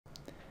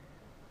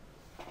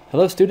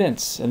Hello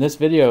students! In this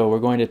video we're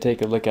going to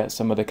take a look at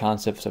some of the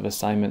concepts of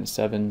assignment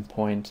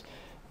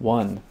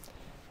 7.1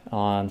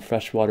 on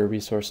freshwater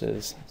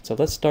resources. So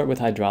let's start with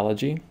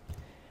hydrology.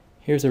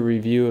 Here's a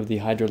review of the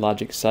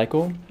hydrologic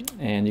cycle,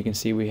 and you can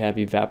see we have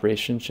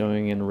evaporation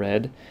showing in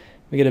red.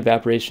 We get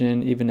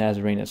evaporation even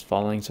as rain is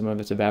falling, some of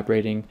it's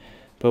evaporating.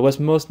 But what's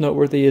most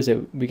noteworthy is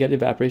that we get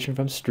evaporation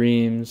from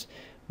streams.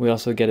 We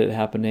also get it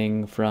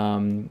happening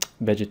from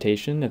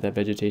vegetation, if that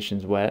vegetation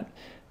is wet,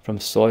 from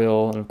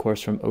soil, and of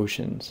course from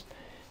oceans.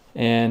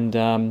 And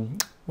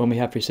when we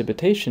have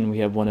precipitation, we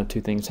have one of two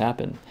things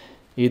happen.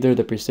 Either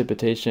the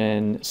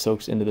precipitation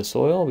soaks into the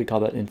soil, we call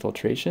that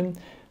infiltration,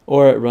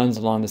 or it runs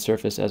along the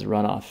surface as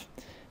runoff.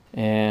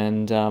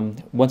 And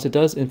once it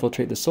does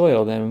infiltrate the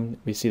soil, then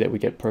we see that we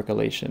get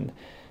percolation,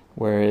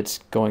 where it's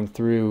going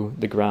through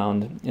the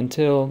ground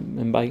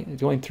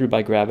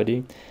by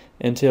gravity,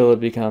 until it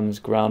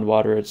becomes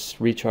groundwater. It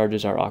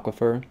recharges our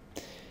aquifer.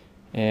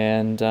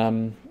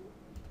 And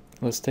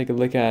let's take a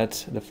look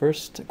at the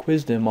first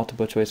quiz-dim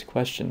multiple choice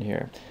question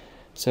here.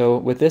 So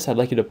with this, I'd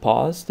like you to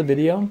pause the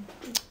video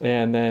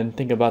and then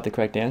think about the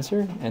correct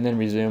answer and then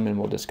resume and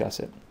we'll discuss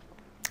it.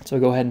 So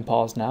go ahead and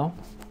pause now.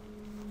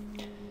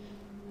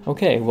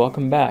 Okay,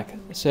 welcome back.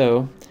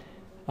 So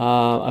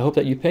I hope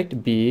that you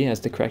picked B as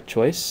the correct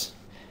choice.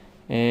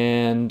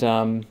 And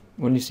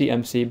when you see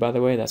MC, by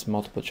the way, that's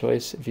multiple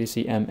choice. If you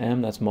see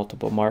MM, that's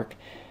multiple mark.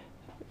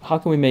 How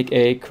can we make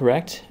A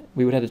correct?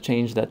 We would have to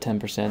change that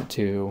 10%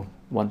 to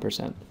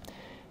 1%.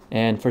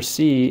 And for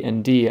C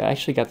and D, I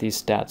actually got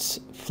these stats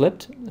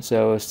flipped.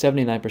 So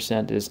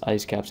 79% is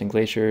ice caps and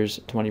glaciers,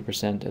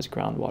 20% is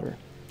groundwater.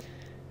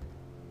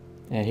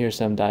 And here's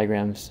some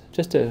diagrams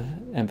just to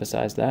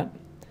emphasize that.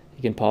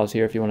 You can pause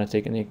here if you want to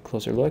take any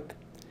closer look.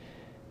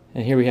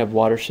 And here we have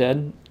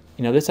watershed.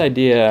 You know, this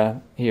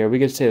idea here, we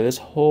could say this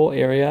whole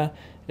area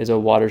is a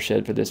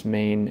watershed for this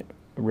main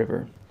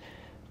river.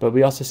 But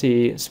we also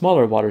see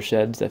smaller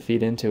watersheds that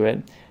feed into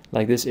it.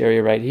 Like this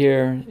area right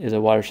here is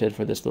a watershed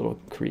for this little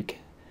creek.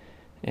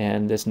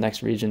 And this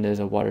next region is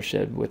a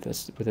watershed with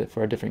it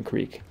for a different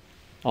creek.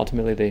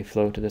 Ultimately, they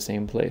flow to the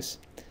same place.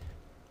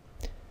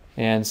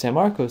 And San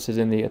Marcos is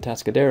in the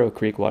Atascadero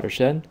Creek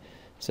watershed.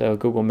 So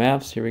Google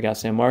Maps, here we got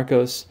San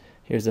Marcos.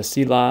 Here's the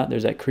sea lot.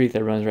 There's that creek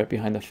that runs right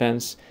behind the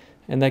fence.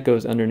 And that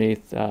goes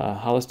underneath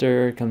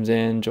Hollister, comes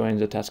in, joins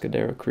the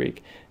Atascadero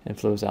Creek, and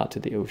flows out to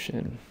the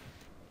ocean.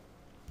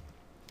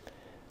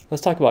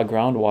 Let's talk about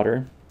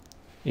groundwater.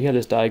 You have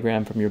this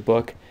diagram from your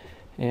book,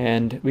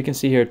 and we can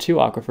see here two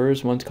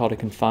aquifers. One's called a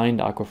confined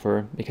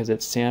aquifer because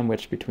it's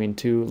sandwiched between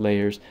two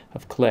layers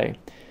of clay.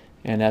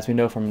 And as we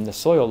know from the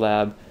soil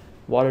lab,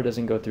 water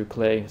doesn't go through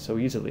clay so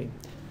easily.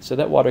 So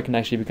that water can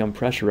actually become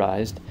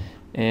pressurized,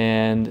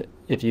 and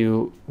if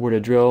you were to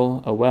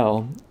drill a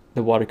well,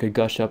 the water could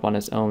gush up on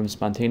its own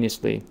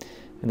spontaneously,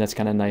 and that's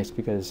kind of nice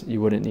because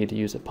you wouldn't need to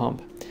use a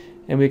pump.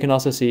 And we can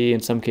also see in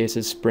some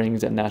cases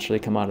springs that naturally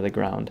come out of the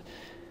ground.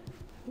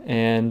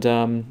 And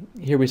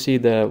here we see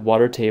the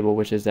water table,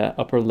 which is that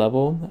upper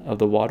level of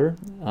the water,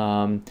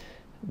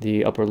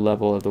 the upper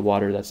level of the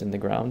water that's in the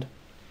ground.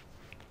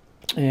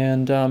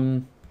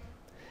 And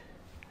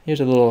here's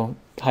a little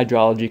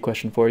hydrology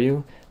question for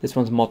you. This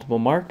one's multiple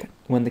mark.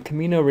 When the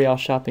Camino Real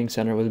shopping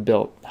center was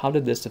built, how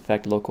did this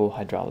affect local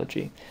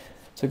hydrology?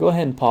 So go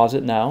ahead and pause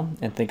it now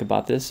and think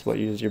about this, what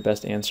is your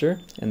best answer,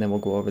 and then we'll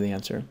go over the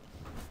answer.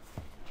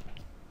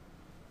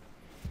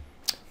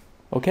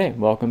 Okay,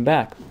 welcome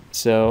back.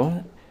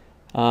 So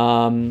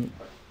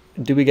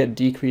do we get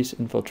decreased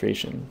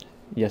infiltration?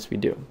 Yes, we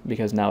do,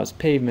 because now it's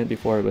pavement,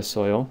 before it was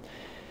soil.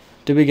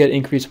 Do we get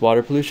increased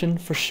water pollution?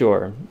 For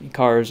sure.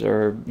 Cars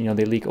are,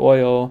 they leak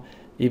oil.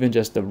 Even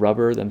just the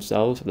rubber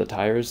themselves, the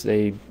tires,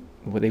 they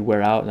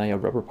wear out, and now you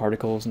have rubber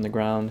particles in the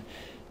ground.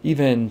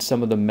 Even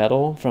some of the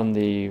metal from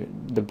the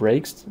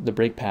brakes, the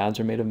brake pads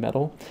are made of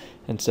metal,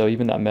 and so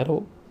even that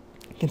metal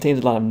contains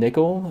a lot of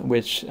nickel,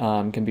 which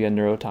can be a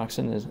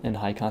neurotoxin in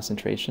high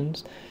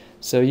concentrations.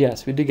 So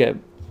yes, we do get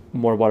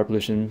more water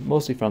pollution,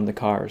 mostly from the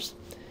cars.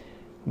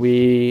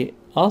 We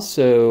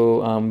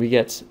also we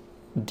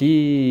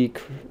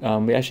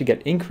actually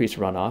get increased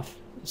runoff.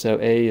 So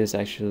A is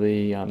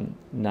actually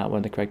not one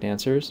of the correct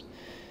answers.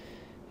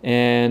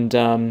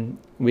 And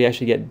we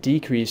actually get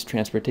decreased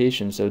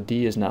transportation. So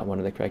D is not one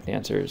of the correct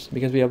answers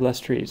because we have less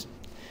trees.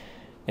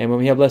 And when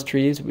we have less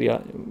trees,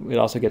 it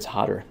also gets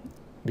hotter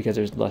because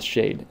there's less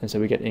shade. And so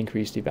we get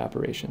increased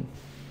evaporation.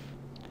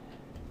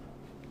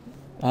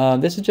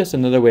 This is just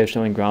another way of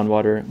showing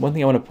groundwater. One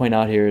thing I want to point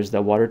out here is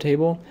the water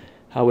table,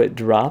 how it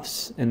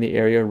drops in the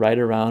area right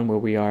around where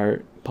we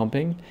are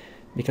pumping,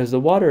 because the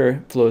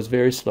water flows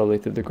very slowly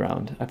through the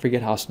ground. I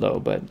forget how slow,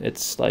 but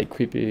it's like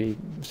creepy,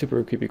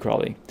 super creepy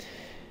crawly.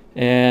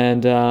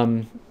 And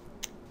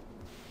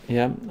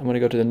yeah, I'm going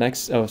to go to the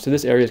next. Oh, so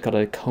this area is called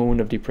a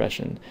cone of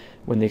depression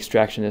when the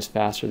extraction is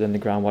faster than the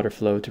groundwater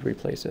flow to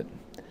replace it.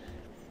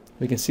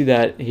 We can see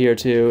that here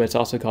too. It's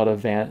also called a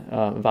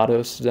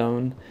vadose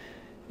zone.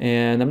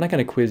 And I'm not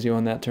going to quiz you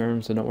on that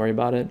term, so don't worry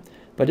about it.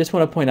 But I just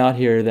want to point out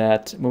here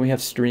that when we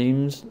have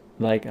streams,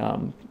 like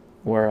when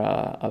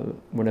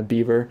a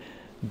beaver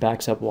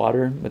backs up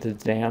water with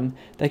its dam,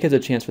 that gives a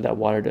chance for that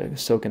water to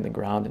soak in the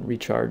ground and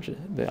recharge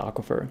the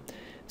aquifer.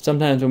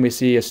 Sometimes when we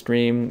see a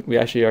stream, we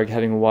actually are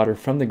having water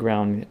from the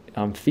ground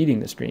feeding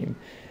the stream.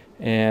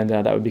 And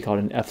that would be called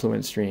an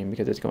effluent stream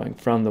because it's going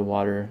from the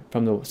water,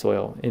 from the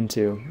soil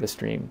into the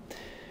stream.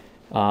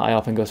 I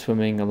often go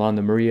swimming along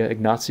the Maria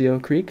Ignacio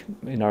Creek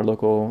in our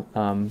local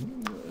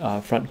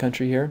front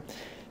country here.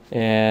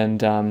 And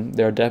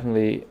there are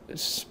definitely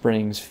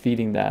springs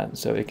feeding that.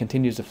 So it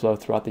continues to flow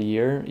throughout the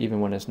year,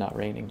 even when it's not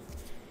raining.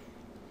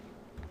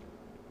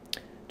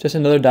 Just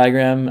another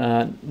diagram,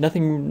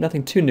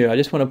 nothing too new. I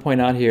just want to point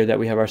out here that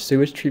we have our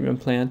sewage treatment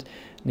plant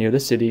near the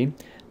city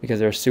because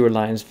there are sewer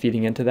lines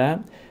feeding into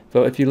that.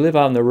 But if you live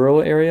out in the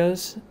rural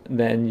areas,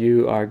 then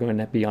you are going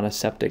to be on a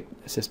septic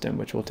system,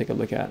 which we'll take a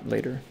look at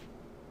later.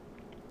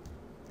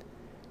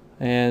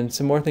 And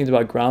some more things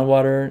about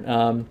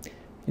groundwater.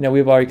 You know,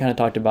 we've already kind of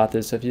talked about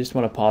this, so if you just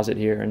want to pause it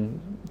here and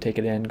take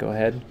it in, go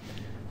ahead.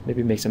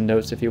 Maybe make some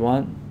notes if you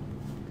want.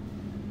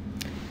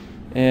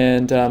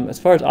 And as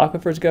far as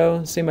aquifers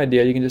go, same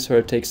idea. You can just sort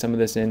of take some of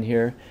this in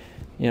here.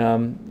 You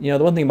know,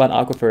 the one thing about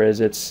aquifer is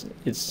it's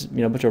a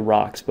bunch of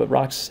rocks, but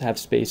rocks have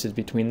spaces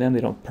between them. They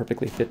don't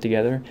perfectly fit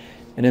together,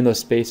 and in those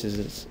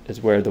spaces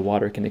is where the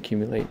water can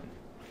accumulate.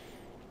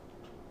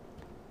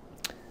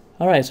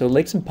 All right, so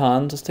lakes and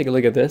ponds. Let's take a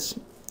look at this.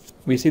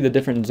 We see the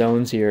different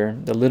zones here.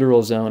 The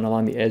littoral zone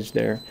along the edge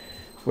there,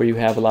 where you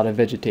have a lot of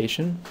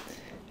vegetation,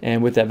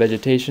 and with that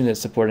vegetation, it's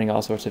supporting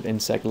all sorts of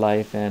insect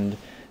life and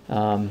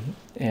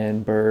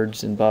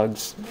birds and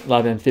bugs. A lot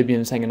of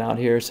amphibians hanging out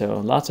here, so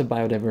lots of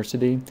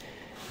biodiversity.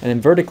 And then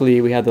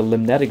vertically, we have the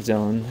limnetic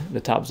zone, the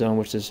top zone,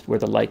 which is where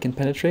the light can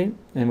penetrate.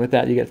 And with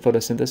that, you get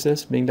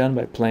photosynthesis being done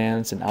by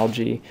plants and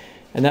algae.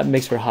 And that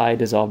makes for high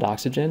dissolved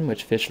oxygen,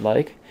 which fish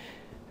like.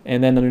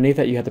 And then underneath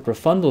that, you have the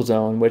profundal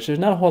zone, which there's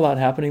not a whole lot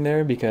happening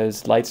there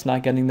because light's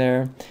not getting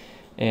there.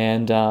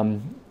 And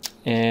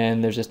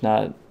there's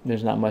not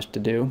much to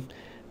do.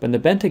 But in the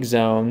benthic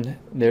zone,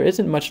 there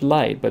isn't much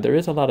light, but there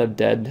is a lot of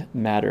dead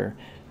matter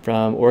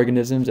from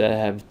organisms that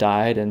have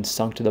died and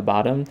sunk to the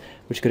bottom,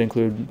 which could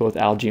include both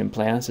algae and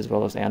plants as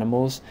well as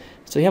animals.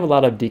 So you have a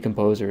lot of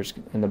decomposers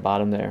in the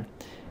bottom there.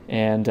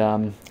 And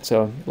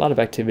so a lot of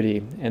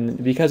activity.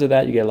 And because of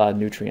that, you get a lot of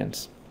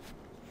nutrients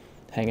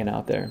hanging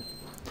out there.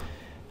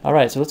 All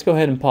right, so let's go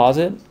ahead and pause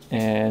it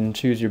and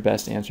choose your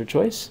best answer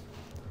choice.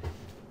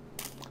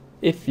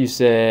 If you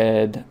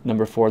said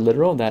number 4,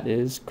 littoral, that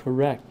is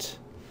correct.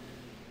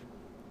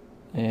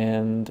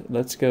 And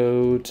let's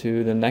go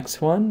to the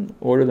next one.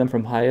 Order them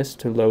from highest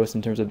to lowest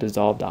in terms of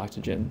dissolved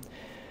oxygen.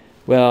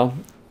 Well,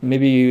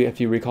 maybe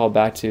if you recall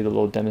back to the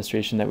little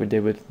demonstration that we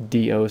did with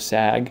DO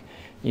sag,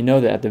 you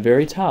know that at the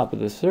very top of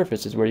the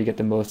surface is where you get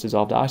the most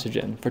dissolved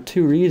oxygen for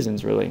 2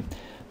 reasons, really.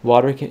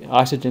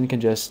 Oxygen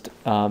can just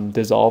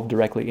dissolve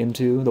directly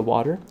into the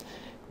water,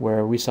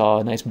 where we saw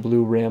a nice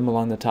blue rim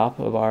along the top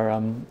of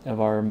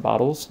our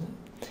bottles.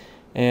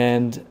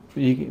 And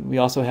we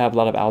also have a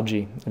lot of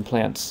algae and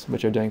plants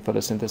which are doing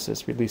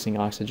photosynthesis, releasing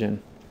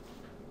oxygen.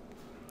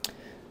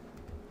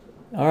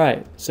 All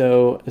right,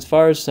 so as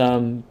far as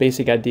some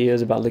basic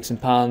ideas about lakes and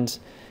ponds,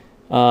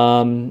 you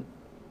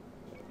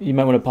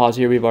might want to pause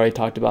here. We've already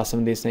talked about some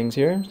of these things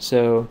here,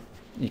 so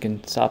you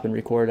can stop and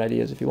record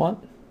ideas if you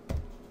want.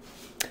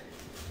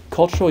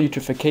 Cultural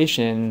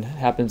eutrophication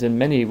happens in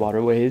many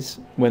waterways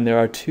when there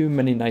are too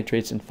many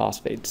nitrates and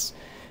phosphates.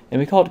 And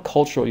we call it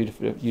cultural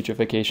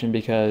eutrophication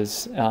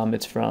because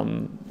it's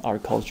from our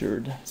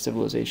cultured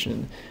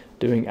civilization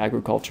doing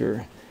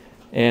agriculture.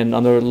 And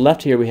on the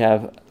left here we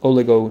have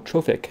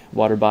oligotrophic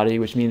water body,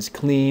 which means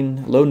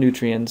clean, low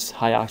nutrients,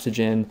 high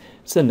oxygen.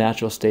 It's the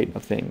natural state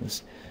of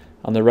things.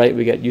 On the right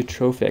we get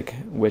eutrophic,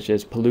 which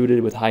is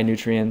polluted with high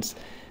nutrients.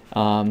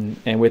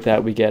 And with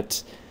that we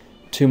get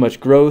too much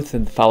growth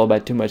and followed by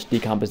too much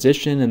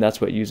decomposition, and that's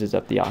what uses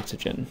up the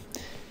oxygen.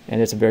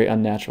 And it's a very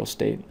unnatural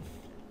state.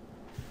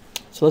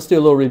 So let's do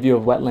a little review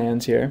of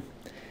wetlands here.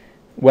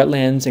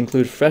 Wetlands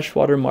include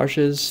freshwater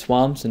marshes,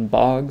 swamps, and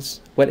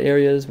bogs. Wet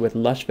areas with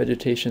lush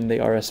vegetation, they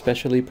are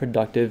especially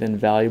productive and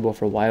valuable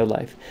for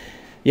wildlife.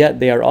 Yet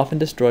they are often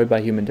destroyed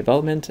by human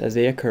development as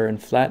they occur in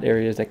flat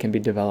areas that can be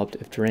developed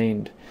if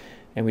drained.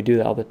 And we do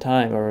that all the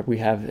time, or we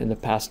have in the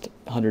past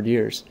 100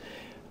 years.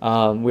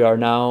 We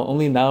are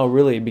only now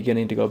really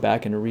beginning to go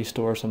back and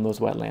restore some of those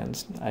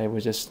wetlands. I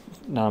was just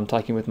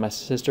talking with my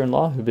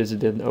sister-in-law who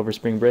visited over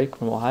spring break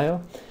from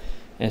Ohio.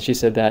 And she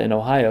said that in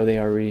Ohio, they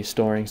are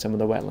restoring some of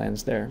the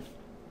wetlands there.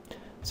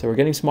 So we're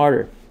getting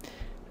smarter.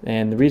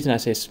 And the reason I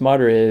say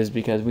smarter is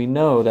because we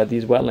know that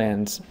these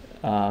wetlands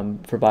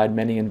provide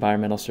many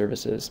environmental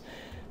services.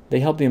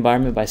 They help the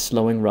environment by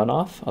slowing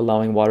runoff,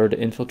 allowing water to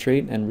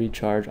infiltrate and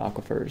recharge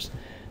aquifers.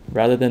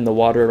 Rather than the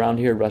water around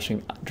here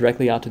rushing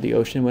directly out to the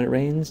ocean when it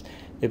rains,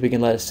 if we can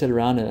let it sit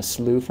around in a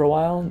slough for a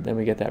while, then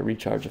we get that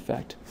recharge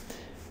effect.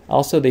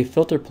 Also, they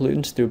filter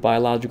pollutants through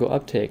biological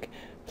uptake.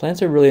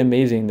 Plants are really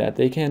amazing that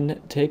they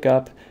can take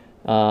up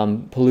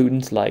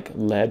pollutants like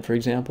lead, for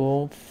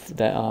example,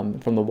 that,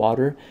 from the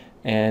water,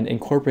 and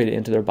incorporate it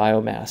into their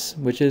biomass,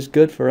 which is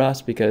good for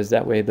us because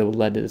that way the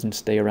lead doesn't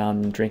stay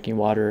around in drinking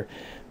water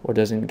or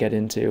doesn't get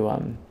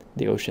into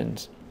the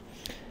oceans.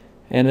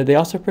 And they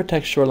also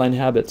protect shoreline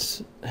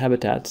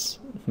habitats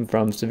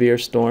from severe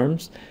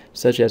storms,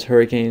 such as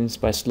hurricanes,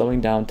 by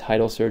slowing down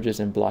tidal surges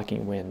and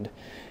blocking wind.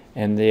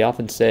 And they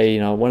often say,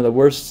 one of the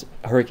worst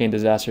hurricane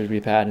disasters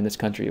we've had in this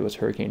country was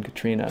Hurricane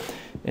Katrina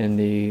in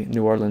the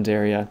New Orleans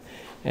area.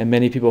 And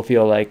many people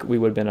feel like we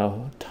would have been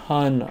a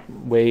ton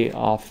way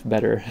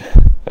better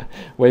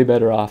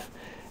off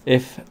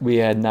if we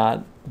had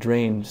not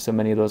drained so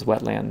many of those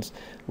wetlands,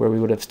 where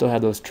we would have still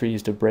had those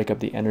trees to break up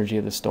the energy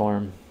of the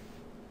storm.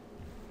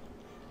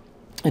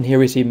 And here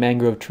we see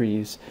mangrove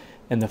trees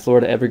and the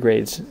Florida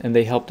Everglades, and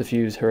they help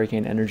diffuse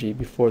hurricane energy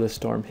before the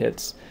storm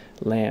hits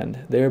land,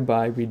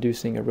 thereby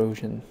reducing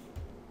erosion.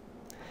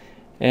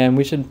 And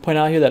we should point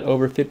out here that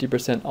over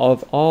 50%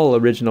 of all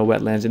original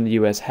wetlands in the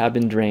U.S. have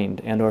been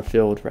drained and or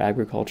filled for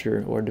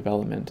agriculture or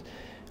development,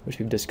 which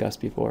we've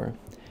discussed before.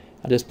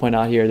 I'll just point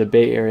out here the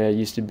Bay Area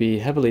used to be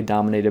heavily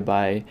dominated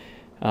by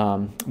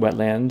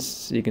wetlands.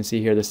 So you can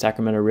see here the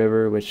Sacramento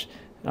River, which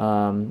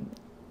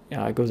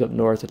goes up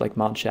north at like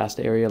Mount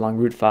Shasta area along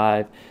Route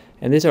 5.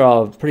 And these are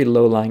all pretty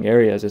low-lying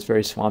areas. It's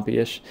very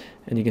swampy-ish.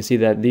 And you can see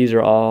that these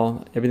are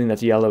all, everything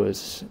that's yellow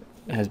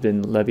has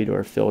been leveed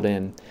or filled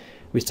in.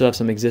 We still have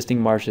some existing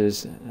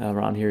marshes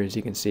around here, as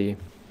you can see.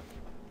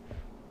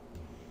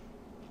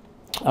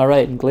 All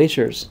right,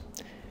 glaciers.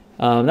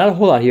 Not a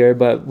whole lot here,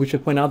 but we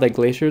should point out that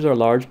glaciers are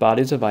large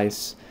bodies of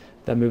ice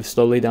that move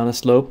slowly down a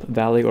slope,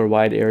 valley, or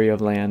wide area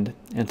of land.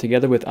 And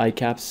together with ice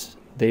caps,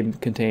 they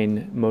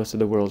contain most of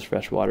the world's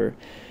fresh water.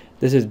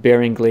 This is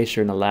Bering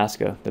Glacier in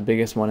Alaska, the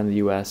biggest one in the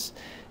U.S.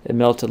 It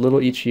melts a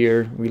little each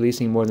year,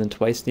 releasing more than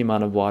twice the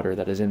amount of water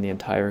that is in the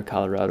entire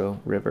Colorado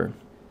River.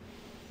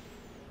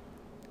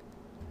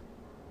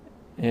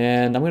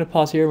 And I'm going to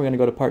pause here. We're going to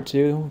go to part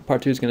 2.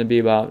 Part 2 is going to be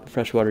about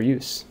freshwater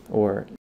use, or